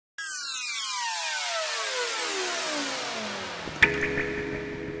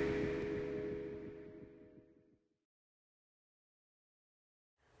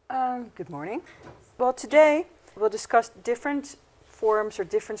Good morning. Well, today we'll discuss different forms or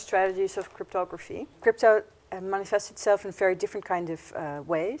different strategies of cryptography. Crypto manifests itself in very different kind of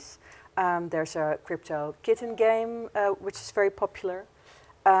ways. There's a crypto kitten game, which is very popular.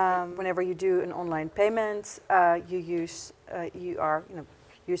 Whenever you do an online payment, you are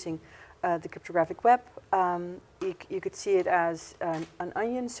using the cryptographic web. You could see it as an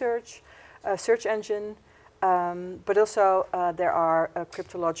onion search engine. But also there are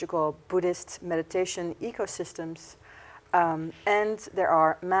cryptological Buddhist meditation ecosystems, and there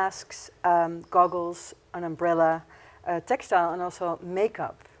are masks, goggles, an umbrella, textile, and also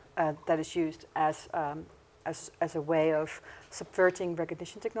makeup that is used as a way of subverting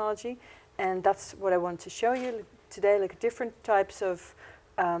recognition technology. And that's what I want to show you today, like different types of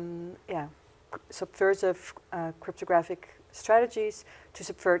subversive cryptographic strategies to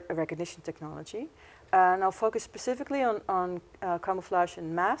subvert a recognition technology. And I'll focus specifically on camouflage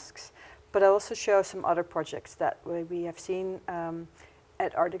and masks, but I'll also show some other projects that we have seen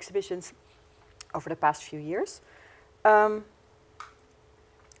at art exhibitions over the past few years. So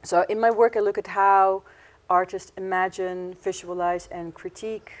in my work, I look at how artists imagine, visualize, and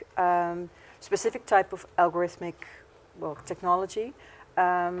critique specific type of algorithmic technology,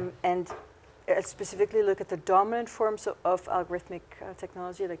 and specifically look at the dominant forms of algorithmic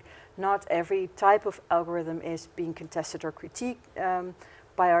technology. Like, not every type of algorithm is being contested or critiqued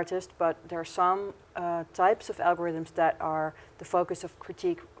by artists, but there are some types of algorithms that are the focus of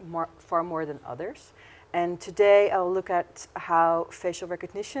critique far more than others. And today I'll look at how facial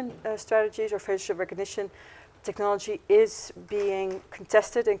recognition strategies or facial recognition technology is being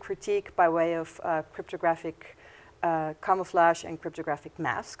contested and critiqued by way of cryptographic camouflage and cryptographic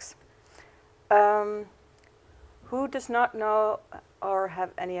masks. Who does not know or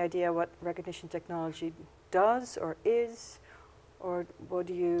have any idea what recognition technology does or is, or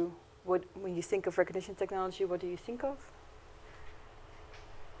when you think of recognition technology, what do you think of?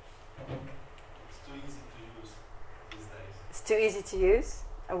 It's too easy to use these days. It's too easy to use.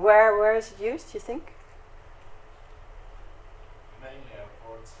 And where is it used, do you think? Mainly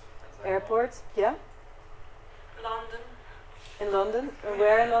airports. Airports, yeah. London. In London? And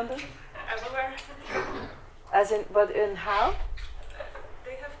where in London? Everywhere. As in, but in how?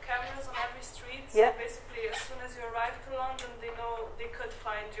 They have cameras on every street, Yeah. so basically as soon as you arrive to London, they know they could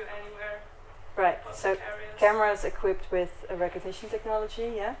find you anywhere. Right, Public so areas. cameras equipped with a recognition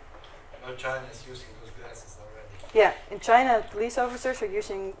technology, yeah? No, China is using those glasses already. Yeah, in China, police officers are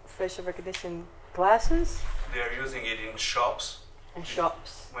using facial recognition glasses. They are using it in shops. In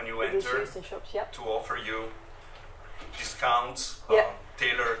shops. When you It is enter, used in shops, yeah. to offer you discounts Yeah.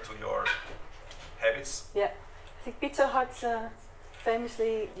 tailored to your habits. Yeah, I think Pizza Hut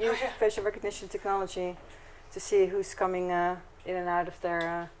famously used facial recognition technology to see who's coming in and out of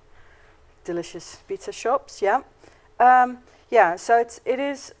their delicious pizza shops. Yeah, yeah. So it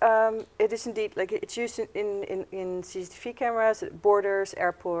is indeed, like, it's used in CCTV cameras at borders,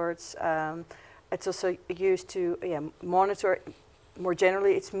 airports. It's also used to monitor. More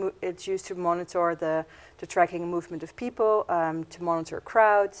generally, it's used to monitor the tracking and movement of people, to monitor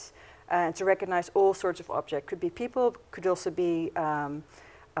crowds. And to recognize all sorts of objects. Could be people, could also be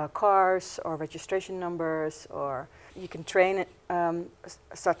cars or registration numbers, or you can train it,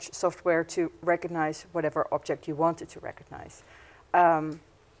 such software to recognize whatever object you want it to recognize.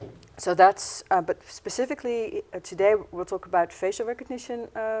 So that's, but specifically today we'll talk about facial recognition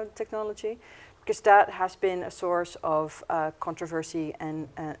technology, because that has been a source of controversy and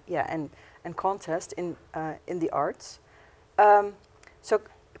contest in the arts. So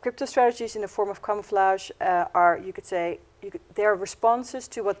crypto strategies in the form of camouflage are, you could say, they are responses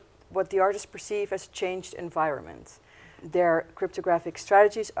to what the artists perceive as a changed environment. Their cryptographic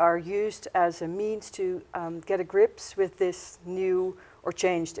strategies are used as a means to get a grips with this new or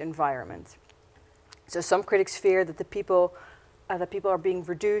changed environment. So some critics fear that people are being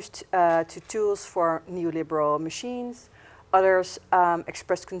reduced to tools for neoliberal machines. Others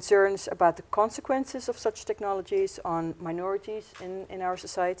expressed concerns about the consequences of such technologies on minorities in our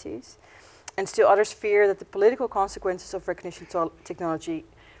societies. And still others fear that the political consequences of recognition technology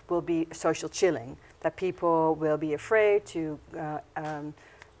will be social chilling, that people will be afraid to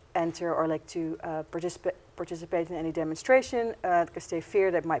enter or to participate in any demonstration because they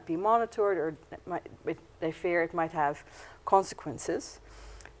fear that it might be monitored, or they fear it might have consequences.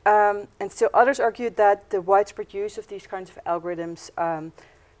 And still others argued that the widespread use of these kinds of algorithms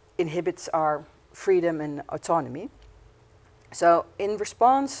inhibits our freedom and autonomy. So in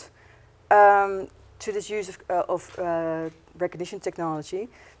response to this use of recognition technology,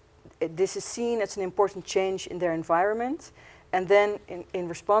 this is seen as an important change in their environment, And then in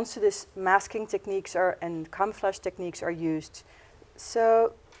response to this, masking techniques and camouflage techniques are used.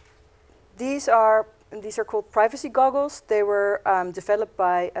 So these are called privacy goggles. They were developed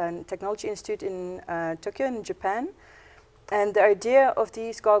by a technology institute in Tokyo in Japan. And the idea of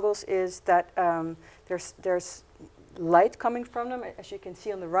these goggles is that there's light coming from them, as you can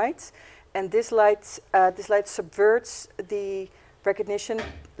see on the right. And this light subverts the recognition,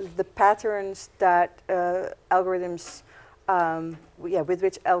 the patterns that algorithms, with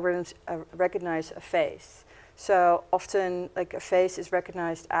which algorithms recognize a face. So often, like, a face is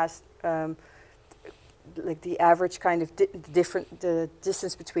recognized as like the average kind of the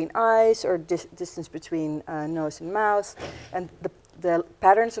distance between eyes, or distance between nose and mouth, and the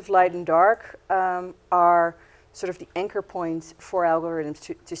patterns of light and dark are sort of the anchor points for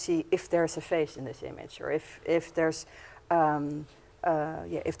algorithms to see if there's a face in this image, or if there's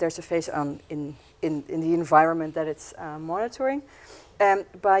a face in the environment that it's monitoring.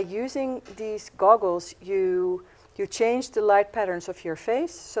 By using these goggles, you change the light patterns of your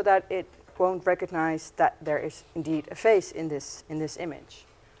face so that it won't recognize that there is indeed a face in this image.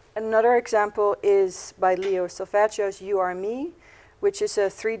 Another example is by Leo Selvaggio's You Are Me, which is a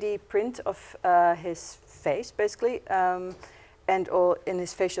 3D print of his face, basically, and all in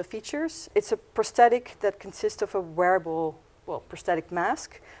his facial features. It's a prosthetic that consists of a wearable, prosthetic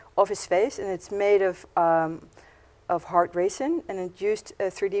mask of his face, and it's made of hard resin, and it used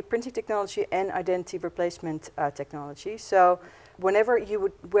 3D printing technology and identity replacement technology. So whenever you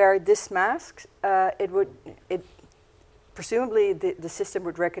would wear this mask, presumably the system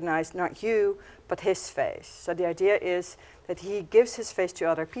would recognize not you, but his face. So the idea is that he gives his face to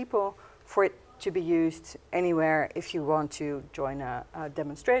other people for it to be used anywhere if you want to join a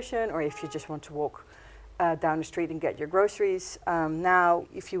demonstration, or if you just want to walk down the street and get your groceries. Now,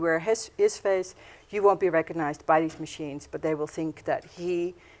 if you wear his face, you won't be recognized by these machines, but they will think that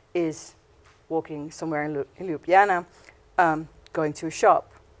he is walking somewhere in Ljubljana, going to a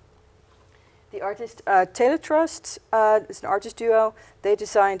shop. The artist Taylor Trust is an artist duo. They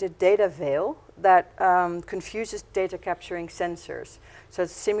designed a data veil that confuses data capturing sensors. So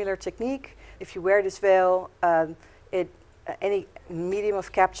it's a similar technique. If you wear this veil, any medium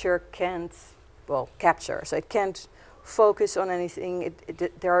of capture can't capture. So it can't focus on anything.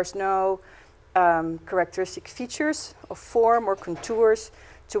 There is no characteristic features of form or contours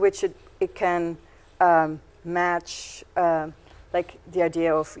to which it can match, like the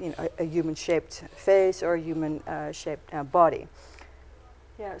idea of a human-shaped face or a human-shaped body.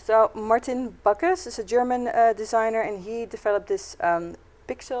 Yeah. So Martin Backes is a German designer, and he developed this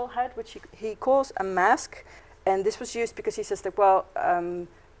pixel head, which he calls a mask. And this was used because he says that,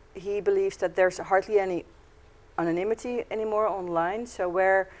 he believes that there's hardly any anonymity anymore online. So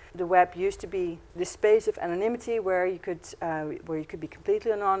where the web used to be this space of anonymity, where you could be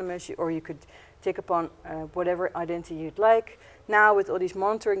completely anonymous, or you could take upon whatever identity you'd like. Now, with all these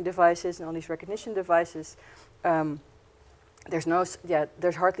monitoring devices and all these recognition devices, there's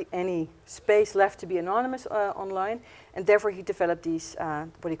hardly any space left to be anonymous online, and therefore he developed these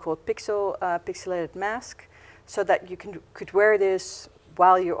what he called pixelated mask, so that you could wear this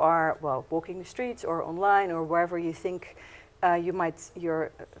while you are walking the streets or online or wherever you think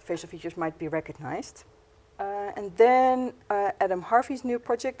your facial features might be recognized. And then Adam Harvey's new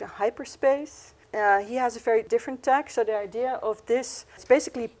project, Hyperspace. He has a very different tech. So the idea of this, it's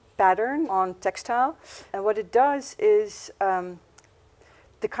basically pattern on textile. And what it does is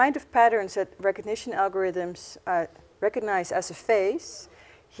the kind of patterns that recognition algorithms recognize as a face,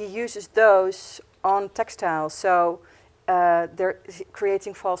 he uses those on textile. So they're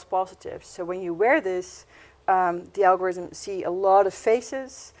creating false positives. So when you wear this, the algorithm see a lot of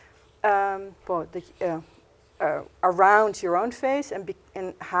faces around your own face,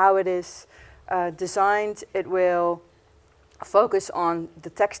 and how it is designed, it will focus on the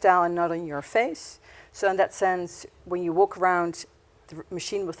textile and not on your face. So in that sense, when you walk around, the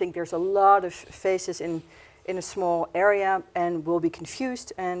machine will think there's a lot of faces in a small area, and will be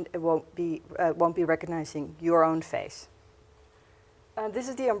confused, and it won't be recognizing your own face. This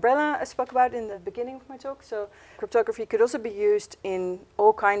is the umbrella I spoke about in the beginning of my talk. So cryptography could also be used in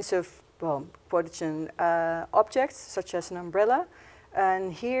all kinds of quotation objects, such as an umbrella.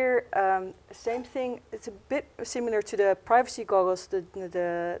 And here, same thing. It's a bit similar to the privacy goggles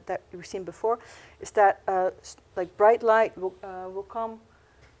that we've seen before. Is that like bright light will come.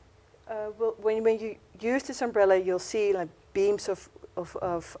 When you use this umbrella, you'll see like beams of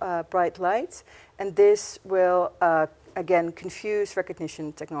bright light, and this will again confuse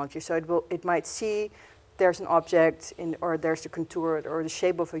recognition technology. So it might see there's an object or there's the contour or the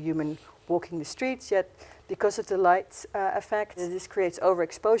shape of a human walking the streets, yet because of the light effect, this creates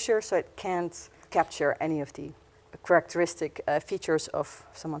overexposure, so it can't capture any of the characteristic features of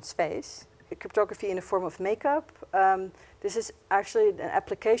someone's face. Cryptography in the form of makeup. This is actually an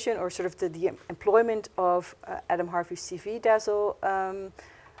application or sort of the employment of Adam Harvey's CV dazzle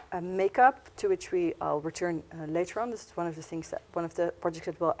makeup, to which I'll return later on. This is one of the projects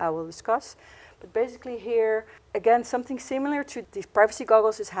that I will discuss. But basically here, again, something similar to these privacy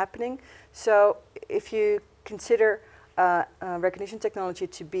goggles is happening. So if you consider recognition technology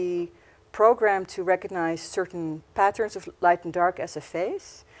to be programmed to recognize certain patterns of light and dark as a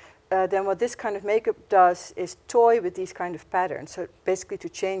face, then what this kind of makeup does is toy with these kind of patterns, so basically to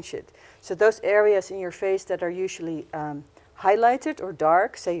change it. So those areas in your face that are usually highlighted or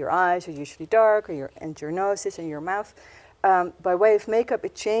dark, say your eyes are usually dark, or your nose is, and your mouth, by way of makeup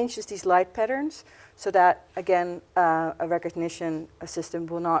it changes these light patterns so that, again, a recognition system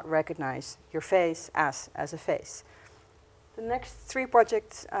will not recognize your face as a face. The next three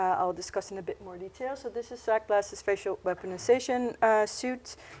projects I'll discuss in a bit more detail. So this is Blas's facial weaponization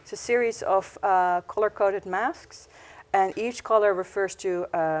suit. It's a series of color-coded masks, and each color refers to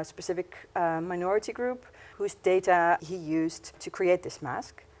a specific minority group whose data he used to create this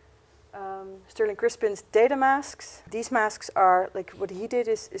mask. Sterling Crispin's data masks. These masks are, like, what he did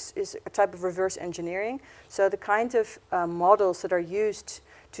is a type of reverse engineering. So the kind of models that are used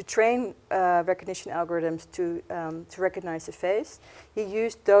to train recognition algorithms to recognize the face, he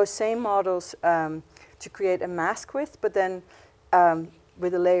used those same models to create a mask with, but then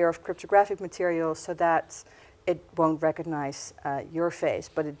with a layer of cryptographic material so that it won't recognize your face.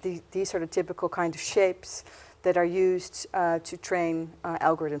 But these are the typical kind of shapes that are used to train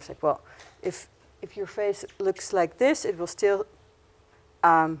algorithms. Like, well, if your face looks like this, it will still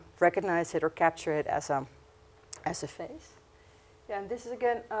recognize it or capture it as a face. Yeah, and this is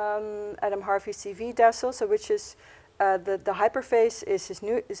again Adam Harvey's CV dazzle, so which is the hyperface is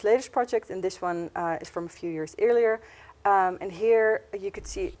his latest project, and this one is from a few years earlier. And here you could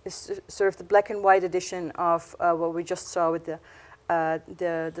see sort of the black and white edition of what we just saw with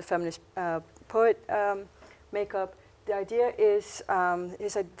the feminist poet makeup. The idea is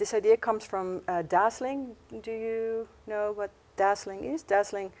this idea comes from dazzling. Do you know what dazzling is?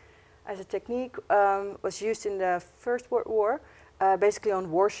 Dazzling, as a technique, was used in the First World War. Basically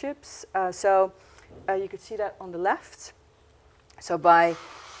on warships, so you could see that on the left. So by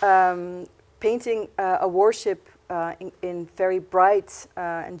painting a warship in very bright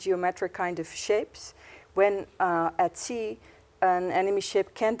and geometric kind of shapes, when at sea an enemy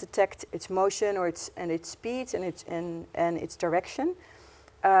ship can't detect its motion or its speed and its direction.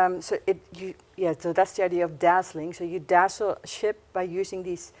 So that's the idea of dazzling. So you dazzle a ship by using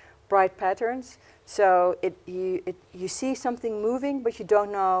these bright patterns. So you see something moving, but you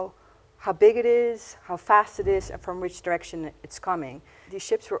don't know how big it is, how fast it is, and from which direction it's coming. These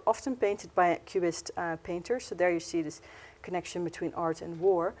ships were often painted by Cubist painters, so there you see this connection between art and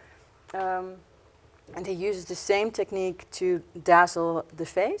war. And he uses the same technique to dazzle the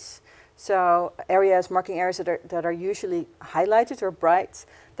face. So marking areas that are usually highlighted or bright,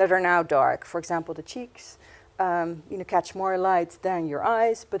 that are now dark. For example, the cheeks, catch more light than your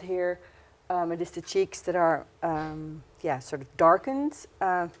eyes, but here it is the cheeks that are, sort of darkened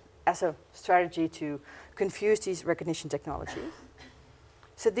as a strategy to confuse these recognition technologies.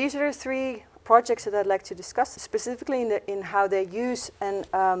 So these are the three projects that I'd like to discuss, specifically in how they use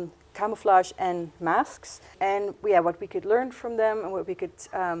camouflage and masks, and what we could learn from them and what we could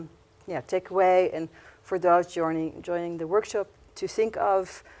take away, and for those joining the workshop to think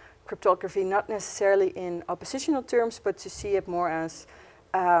of cryptography not necessarily in oppositional terms, but to see it more as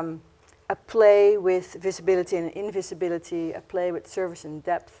a play with visibility and invisibility, a play with service and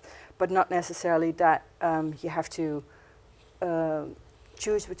depth, but not necessarily that you have to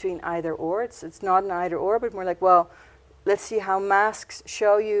choose between either or. It's not an either or, but more like, well, let's see how masks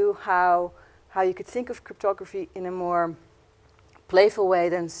show you how you could think of cryptography in a more playful way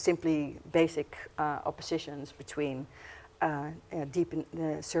than simply basic oppositions between deep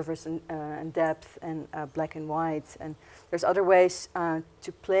service and depth and black and white. And there's other ways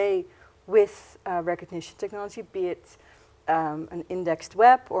to play with recognition technology, be it an indexed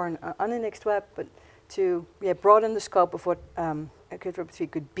web or an unindexed web, but to broaden the scope of what cryptography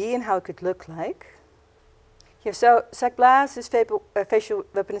could be and how it could look like. So Blas's facial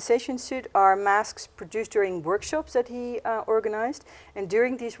weaponization suit are masks produced during workshops that he organized, and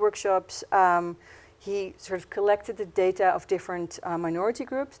during these workshops he sort of collected the data of different minority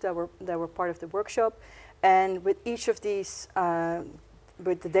groups that were part of the workshop, and with each of these,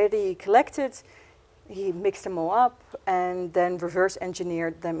 with the data he collected, he mixed them all up and then reverse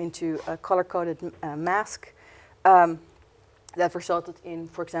engineered them into a color-coded mask that resulted in,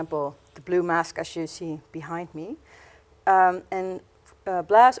 for example, the blue mask as you see behind me. And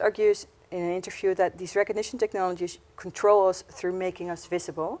Blas argues in an interview that these recognition technologies control us through making us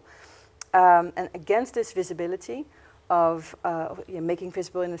visible. And against this visibility of making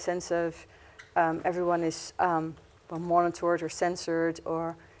visible in the sense of everyone is monitored or censored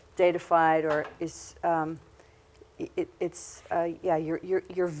or datafied, or is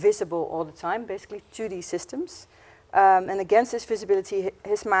you're visible all the time, basically, to these systems. And against this visibility,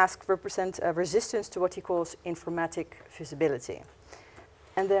 his mask represents a resistance to what he calls informatic visibility.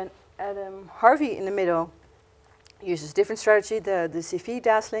 And then Adam Harvey in the middle uses a different strategy, the CV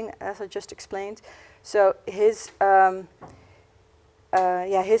dazzling, as I just explained. So his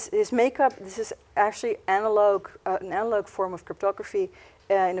makeup, this is actually analog, an analog form of cryptography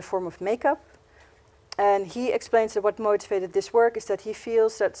in the form of makeup. And he explains that what motivated this work is that he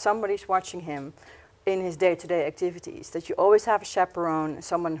feels that somebody's watching him in his day-to-day activities, that you always have a chaperone,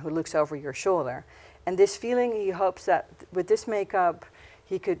 someone who looks over your shoulder. And this feeling, he hopes that with this makeup,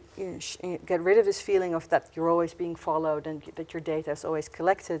 he could get rid of this feeling of that you're always being followed and that your data is always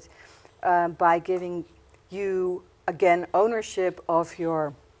collected by giving you, again, ownership of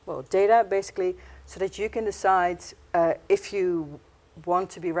your data, basically, so that you can decide if you want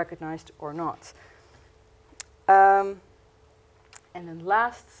to be recognized or not. And then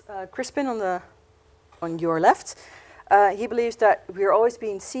last, Crispin on your left, he believes that we're always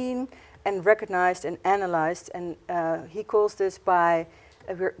being seen and recognized and analyzed, and he calls this by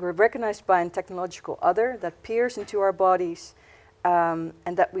we're recognized by a technological other that peers into our bodies, and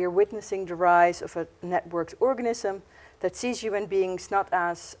that we are witnessing the rise of a networked organism that sees human beings not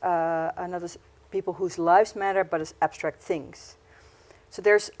as people whose lives matter, but as abstract things. So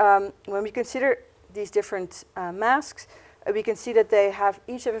there's when we consider these different masks, we can see that they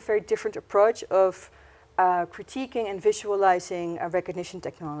each have a very different approach of critiquing and visualizing recognition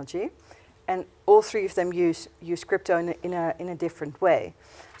technology, and all three of them use crypto in a different way.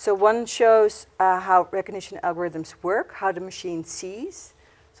 So one shows how recognition algorithms work, how the machine sees.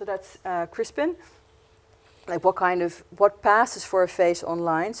 So that's Crispin, like what passes for a face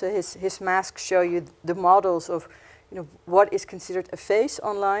online. So his masks show you the models of what is considered a face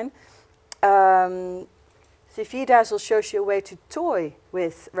online. CV Dazzle shows you a way to toy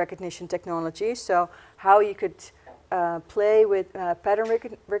with recognition technology, so how you could play with pattern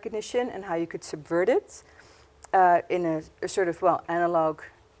recognition and how you could subvert it in a sort of, analog,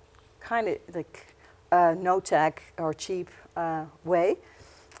 kind of like no-tag or cheap way.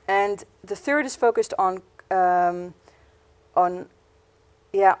 And the third is focused on I would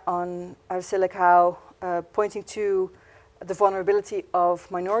say like how pointing to the vulnerability of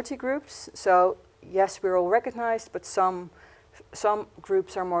minority groups. So yes, we're all recognized, but some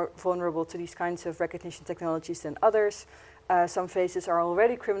groups are more vulnerable to these kinds of recognition technologies than others. Some faces are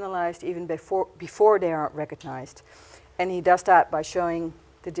already criminalized even before they are recognized. And he does that by showing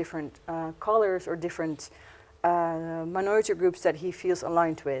the different colors or different minority groups that he feels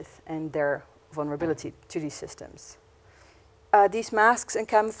aligned with and their vulnerability to these systems. These masks and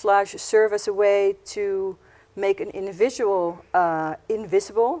camouflage serve as a way to make an individual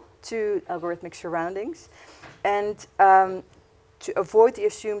invisible to algorithmic surroundings, and to avoid the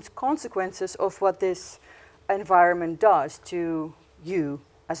assumed consequences of what this environment does to you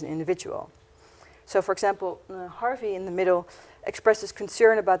as an individual. So for example, Harvey in the middle expresses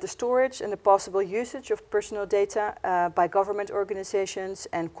concern about the storage and the possible usage of personal data by government organizations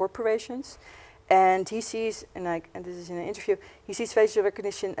and corporations. And he sees, and this is in an interview, he sees facial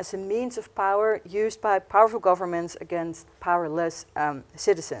recognition as a means of power used by powerful governments against powerless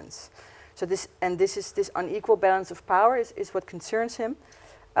citizens. So this unequal balance of power is what concerns him.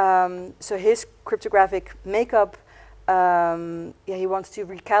 So his cryptographic makeup, he wants to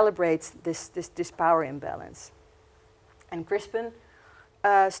recalibrate this power imbalance. And Crispin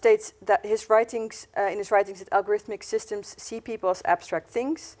states that in his writings that algorithmic systems see people as abstract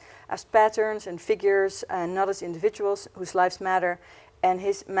things, as patterns and figures, and not as individuals whose lives matter. And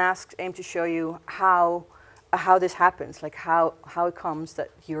his masks aim to show you how this happens, like how it comes that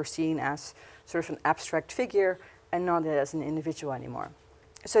you're seen as sort of an abstract figure and not as an individual anymore.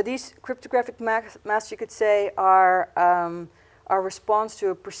 So these cryptographic masks, you could say, are a response to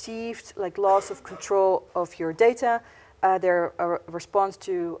a perceived loss of control of your data. They're a response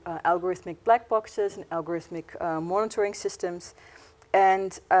to algorithmic black boxes and algorithmic monitoring systems.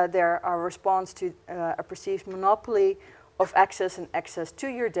 And they're a response to a perceived monopoly of access to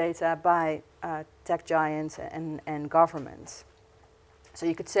your data by tech giants and governments. So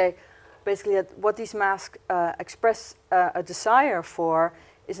you could say basically what these masks express a desire for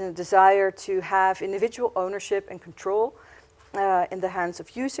is a desire to have individual ownership and control in the hands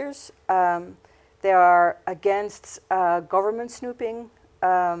of users. They are against government snooping,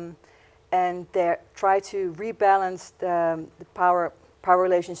 and they try to rebalance the power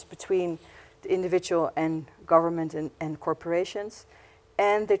relations between the individual and government and corporations.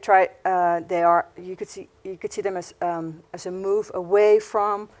 And they try. You could see them as a move away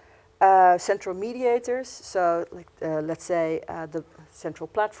from central mediators. So, like let's say the central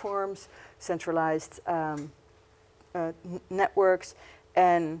platforms, centralized networks,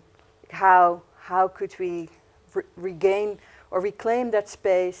 and how could we regain or reclaim that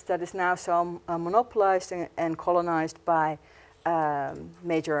space that is now so monopolized and colonized by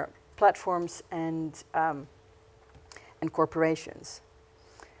major platforms and corporations.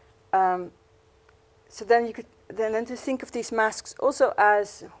 So then you could then to think of these masks also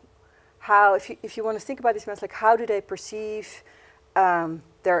as how, if you want to think about these masks, like how do they perceive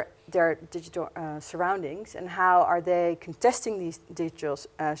their digital surroundings, and how are they contesting these digital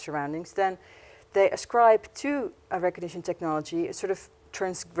surroundings? Then they ascribe to a recognition technology a sort of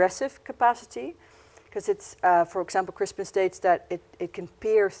transgressive capacity, because it's, for example, Crispin states that it can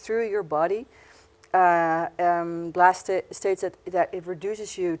peer through your body. Blas states that it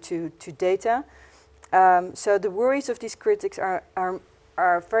reduces you to data. So the worries of these critics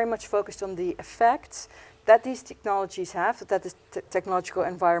are very much focused on the effects that these technologies have, that this technological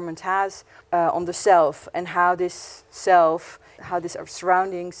environment has on the self, and how this self, how these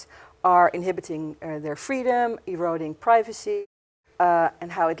surroundings are inhibiting their freedom, eroding privacy,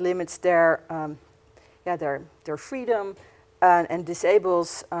 and how it limits their freedom and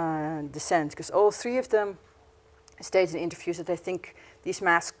disables dissent. Because all three of them state in interviews that they think these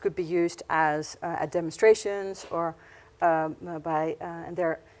masks could be used as at demonstrations or and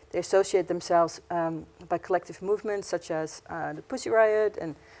they associate themselves by collective movements such as the Pussy Riot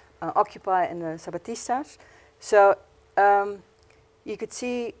and Occupy and the Zapatistas. So you could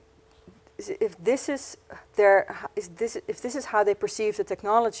see if this is how they perceive the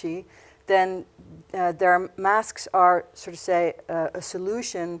technology, then their masks are, sort of say, a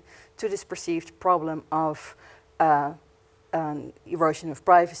solution to this perceived problem of erosion of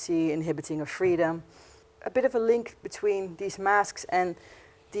privacy, inhibiting of freedom. A bit of a link between these masks and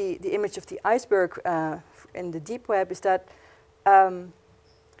the image of the iceberg in the deep web is that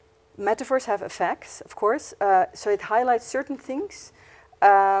metaphors have effects, of course, so it highlights certain things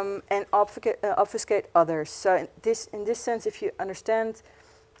and obfuscate others. So in this sense, if you understand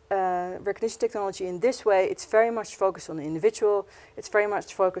recognition technology in this way, it's very much focused on the individual. It's very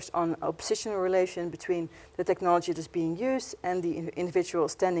much focused on oppositional relation between the technology that's being used and the individual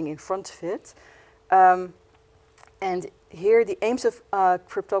standing in front of it. And here the aims of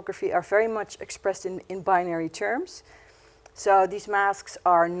cryptography are very much expressed in binary terms. So these masks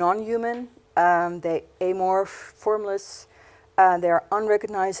are non-human, they amorph, formless, they are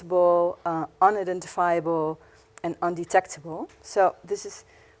unrecognizable, unidentifiable, and undetectable. So this is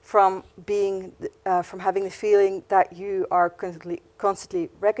from being, from having the feeling that you are constantly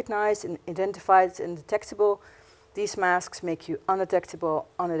recognized and identified and detectable. These masks make you undetectable,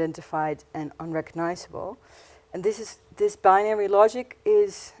 unidentified, and unrecognizable. And this binary logic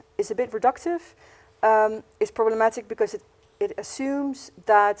is a bit reductive. It's problematic because it assumes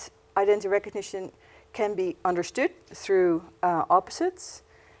that identity recognition can be understood through opposites,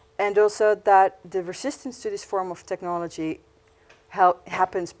 and also that the resistance to this form of technology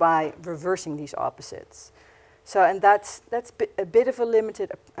happens by reversing these opposites. So, and that's a bit of a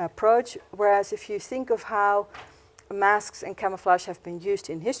limited approach, whereas if you think of how masks and camouflage have been used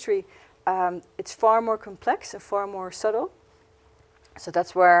in history, it's far more complex and far more subtle. So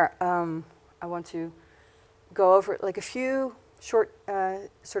that's where I want to go over like a few short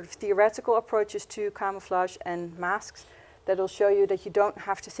sort of theoretical approaches to camouflage and masks that will show you that you don't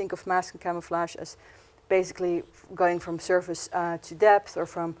have to think of mask and camouflage as basically going from surface to depth, or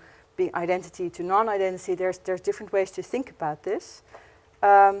from being identity to non-identity. There's different ways to think about this.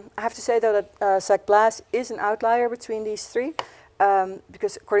 I have to say though that Blas is an outlier between these three,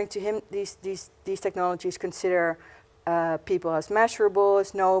 because according to him, these technologies consider people as measurable,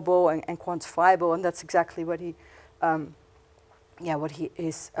 as knowable, and quantifiable, and that's exactly what he,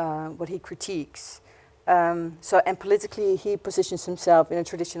 what he critiques. So, and politically, he positions himself in a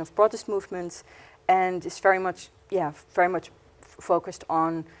tradition of protest movements, and is very much focused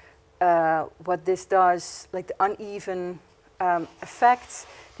on what this does, like the uneven effects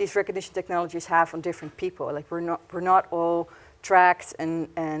these recognition technologies have on different people. Like we're not all tracked and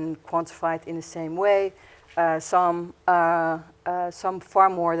quantified in the same way. some far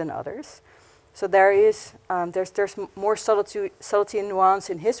more than others. So there is there's more subtlety and nuance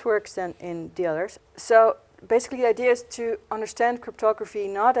in his works than in the others. So basically, the idea is to understand cryptography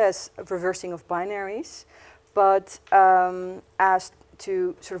not as a reversing of binaries, but as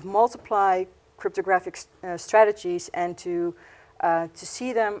to sort of multiply cryptographic strategies and to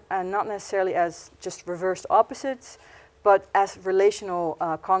see them not necessarily as just reversed opposites, but as relational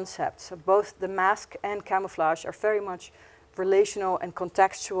concepts. So both the mask and camouflage are very much relational and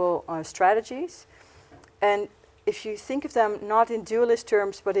contextual strategies. And if you think of them not in dualist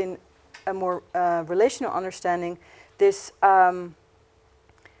terms, but in a more relational understanding, this so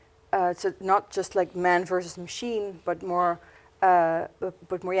not just like man versus machine, but more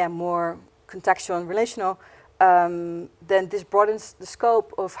more contextual and relational. Then this broadens the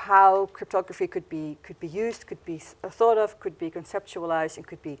scope of how cryptography could be used, could be thought of, could be conceptualized, and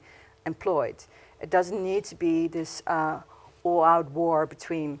could be employed. It doesn't need to be this all-out war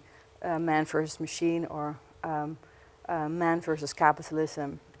between man versus machine or man versus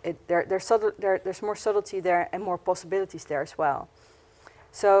capitalism. There's more subtlety there and more possibilities there as well.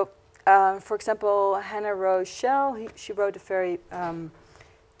 So, for example, Hannah Rose Shell, she wrote a very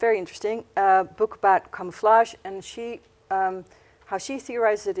interesting book about camouflage, and how she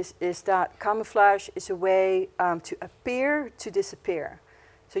theorizes it is that camouflage is a way to appear to disappear.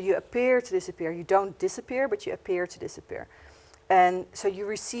 So you appear to disappear. You don't disappear, but you appear to disappear. And so you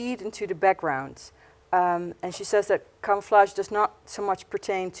recede into the background. And she says that camouflage does not so much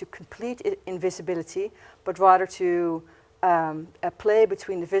pertain to complete invisibility, but rather to a play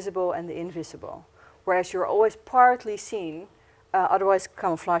between the visible and the invisible. Whereas you're always partly seen, otherwise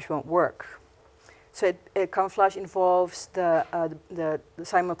camouflage won't work. So camouflage involves the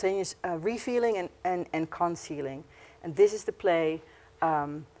simultaneous revealing and concealing. And this is the play,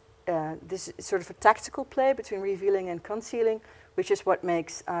 this is sort of a tactical play between revealing and concealing, which is what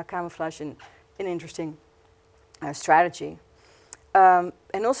makes camouflage an interesting strategy.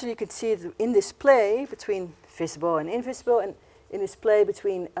 And also you can see it in this play between visible and invisible, and in this play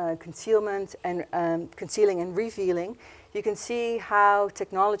between concealment and concealing and revealing, you can see how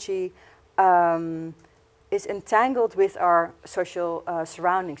technology is entangled with our social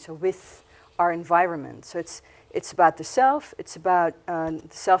surroundings, so with our environment. So it's about the self. It's about the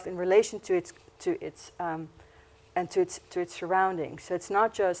self in relation to its surroundings. So it's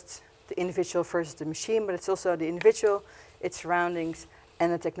not just the individual versus the machine, but it's also the individual, its surroundings,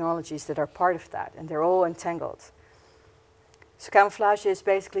 and the technologies that are part of that, and they're all entangled. So camouflage is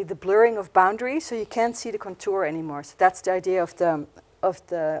basically the blurring of boundaries, so you can't see the contour anymore. So that's the idea of the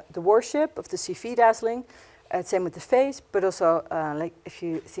warship, of the CV dazzling. Same with the face, but also like if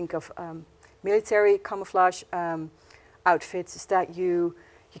you think of military camouflage outfits, is that you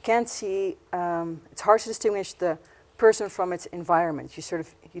can't see. It's hard to distinguish the person from its environment. You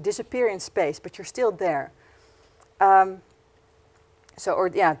disappear in space, but you're still there.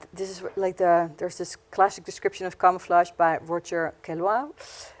 This is like there's this classic description of camouflage by Roger Caillois,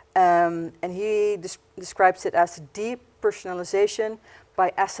 and he describes it as deep personalization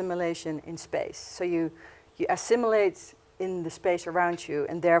by assimilation in space. So you assimilate in the space around you,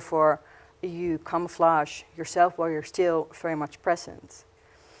 and therefore you camouflage yourself while you're still very much present.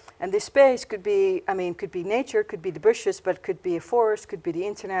 And this space could be, could be nature, could be the bushes, but it could be a forest, could be the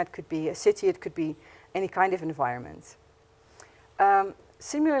internet, could be a city, it could be any kind of environment.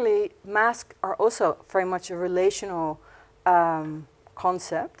 Similarly, masks are also very much a relational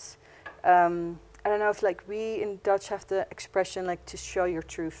concept. I don't know if like we in Dutch have the expression like to show your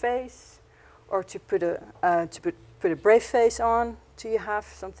true face, or to put a brave face on. Do you have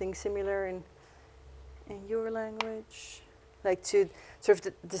something similar in your language? Like to sort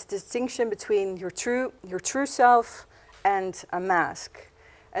of this distinction between your true self and a mask.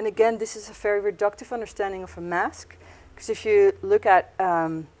 And again, this is a very reductive understanding of a mask, because if you look at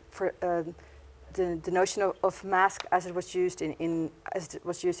the notion of mask as it was used in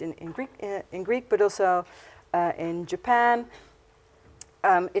Greek, but also in Japan,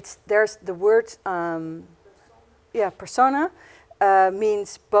 there's the word persona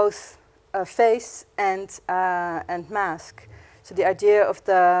means both face and mask. So the idea of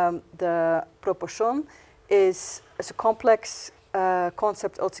the proportion is a complex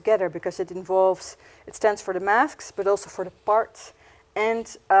concept altogether, because it stands for the masks, but also for the parts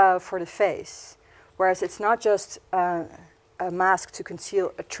and for the face. Whereas it's not just a mask to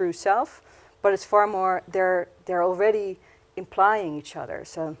conceal a true self, but it's far more, they're already implying each other.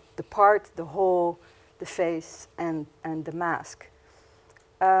 So the part, the whole, the face, and the mask.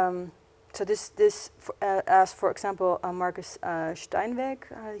 So as for example, Marcus Steinweg,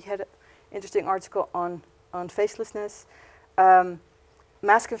 he had an interesting article on on facelessness.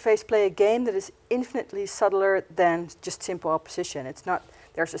 Mask and face play a game that is infinitely subtler than just simple opposition. It's not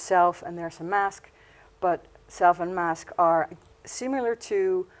there's a self and there's a mask, but self and mask are similar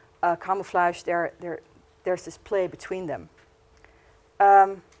to camouflage. There's this play between them.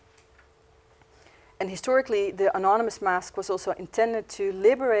 And historically, the anonymous mask was also intended to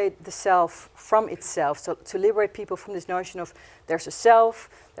liberate the self from itself, so to liberate people from this notion of there's a self,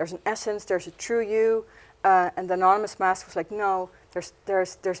 there's an essence, there's a true you, and the anonymous mask was like, no,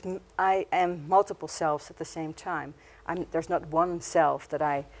 I am multiple selves at the same time. There's not one self that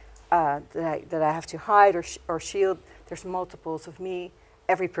I have to hide or shield. There's multiples of me.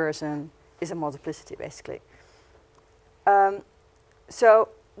 Every person is a multiplicity, basically. So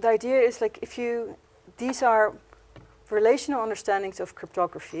the idea is like these are relational understandings of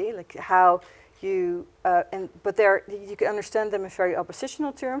cryptography, like how you, but you can understand them in very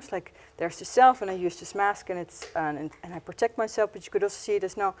oppositional terms, like there's the self and I use this mask and I protect myself, but you could also see it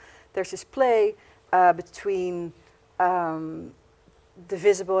as no, there's this play between the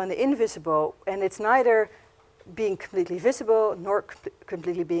visible and the invisible, and it's neither being completely visible nor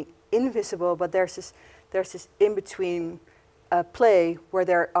completely being invisible, but there's this in-between play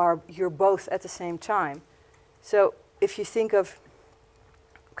where you're both at the same time. So if you think of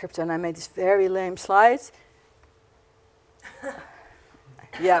crypto, and I made these very lame slides.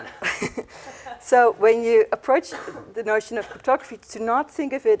 Yeah. So when you approach the notion of cryptography, to not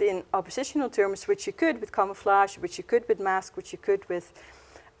think of it in oppositional terms, which you could with camouflage, which you could with mask, which you could with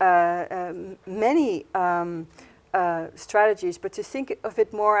many strategies, but to think of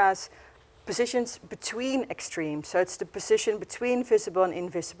it more as positions between extremes. So it's the position between visible and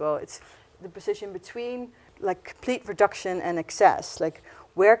invisible. It's the position between like complete reduction and excess. Like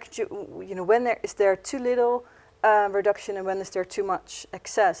where could you, when is there too little reduction and when is there too much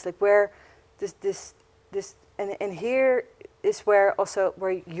excess? Like where and here is where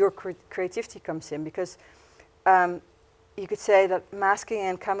your creativity comes in, because you could say that masking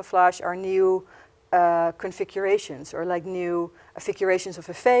and camouflage are new configurations, or like new figurations of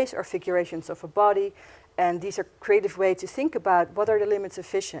a face or figurations of a body, and these are creative ways to think about what are the limits of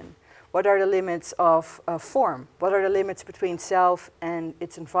vision, what are the limits of form, what are the limits between self and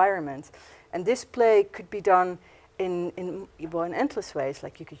its environment. And this play could be done in endless ways.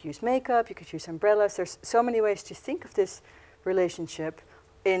 Like you could use makeup, you could use umbrellas. There's so many ways to think of this relationship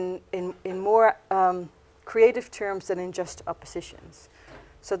in more creative terms than in just oppositions.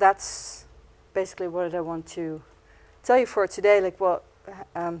 So that's basically what I want to tell you for today. Like, well,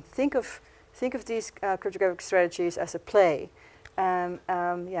 think of these cryptographic strategies as a play.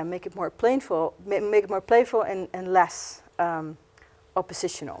 Yeah, make it more playful, make it more playful and less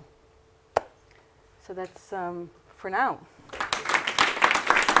oppositional. So that's for now.